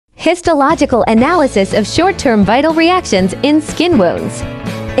Histological analysis of short-term vital reactions in skin wounds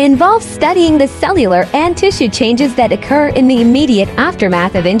involves studying the cellular and tissue changes that occur in the immediate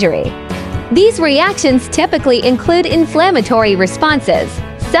aftermath of injury. These reactions typically include inflammatory responses,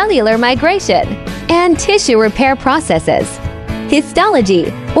 cellular migration, and tissue repair processes.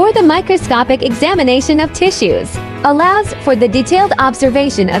 Histology, or the microscopic examination of tissues, allows for the detailed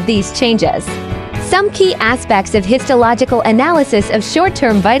observation of these changes. Some key aspects of histological analysis of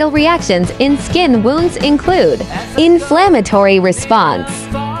short-term vital reactions in skin wounds include inflammatory response.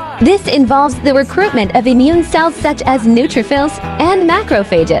 This involves the recruitment of immune cells such as neutrophils and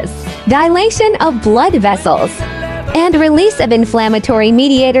macrophages, dilation of blood vessels, and release of inflammatory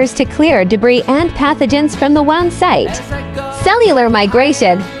mediators to clear debris and pathogens from the wound site. Cellular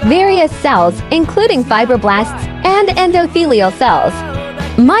migration, various cells, including fibroblasts and endothelial cells,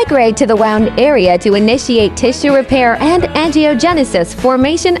 migrate to the wound area to initiate tissue repair and angiogenesis,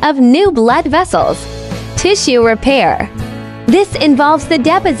 formation of new blood vessels. Tissue repair. This involves the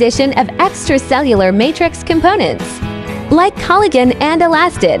deposition of extracellular matrix components, like collagen and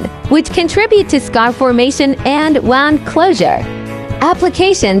elastin, which contribute to scar formation and wound closure.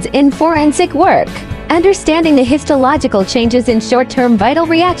 Applications in forensic work. Understanding the histological changes in short-term vital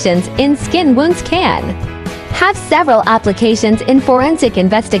reactions in skin wounds can have several applications in forensic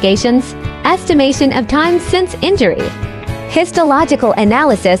investigations. Estimation of time since injury. Histological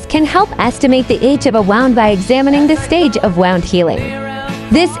analysis can help estimate the age of a wound by examining the stage of wound healing.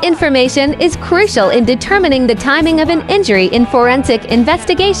 This information is crucial in determining the timing of an injury in forensic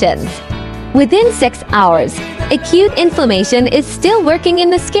investigations. Within 6 hours, acute inflammation is still working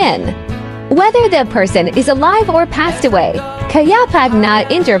in the skin. Whether the person is alive or passed away, kaya pag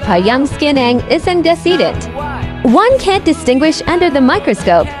na-injure pa yung skin ang isang decedent. One can't distinguish under the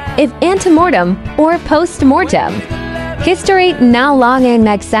microscope if antemortem or post-mortem. History now long ang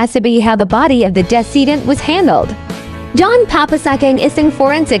nagsasabi how the body of the decedent was handled. John Papasakang isang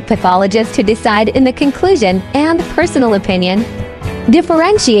forensic pathologist to decide in the conclusion and personal opinion,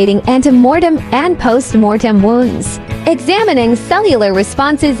 differentiating antemortem and post-mortem wounds. Examining cellular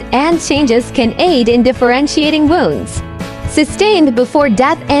responses and changes can aid in differentiating wounds sustained before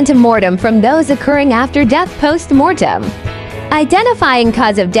death antemortem from those occurring after death post-mortem. Identifying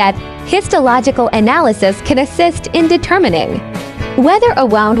cause of death. Histological analysis can assist in determining whether a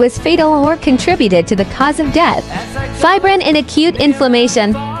wound was fatal or contributed to the cause of death. Fibrin in acute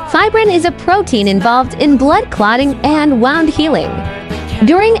inflammation. Fibrin is a protein involved in blood clotting and wound healing.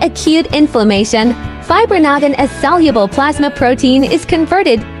 During acute inflammation, fibrinogen, a soluble plasma protein, is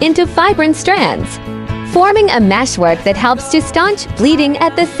converted into fibrin strands, forming a meshwork that helps to staunch bleeding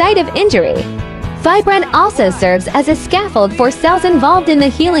at the site of injury. Fibrin also serves as a scaffold for cells involved in the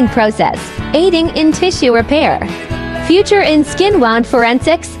healing process, aiding in tissue repair. Future in skin wound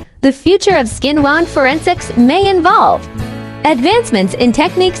forensics. The future of skin wound forensics may involve advancements in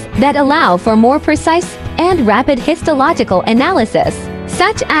techniques that allow for more precise and rapid histological analysis,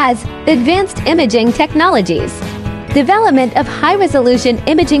 such as advanced imaging technologies, development of high-resolution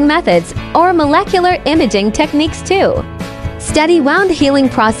imaging methods or molecular imaging techniques too. Study wound healing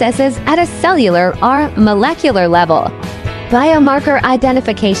processes at a cellular or molecular level. Biomarker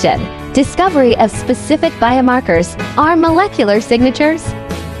identification. Discovery of specific biomarkers or molecular signatures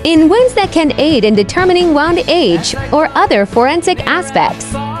in wounds that can aid in determining wound age or other forensic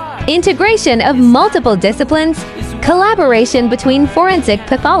aspects. Integration of multiple disciplines. Collaboration between forensic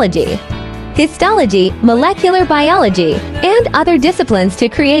pathology, histology, molecular biology, and other disciplines to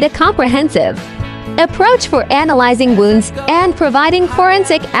create a comprehensive approach for analyzing wounds and providing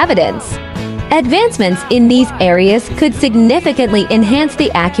forensic evidence. Advancements in these areas could significantly enhance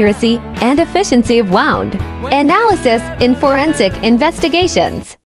the accuracy and efficiency of wound analysis in forensic investigations.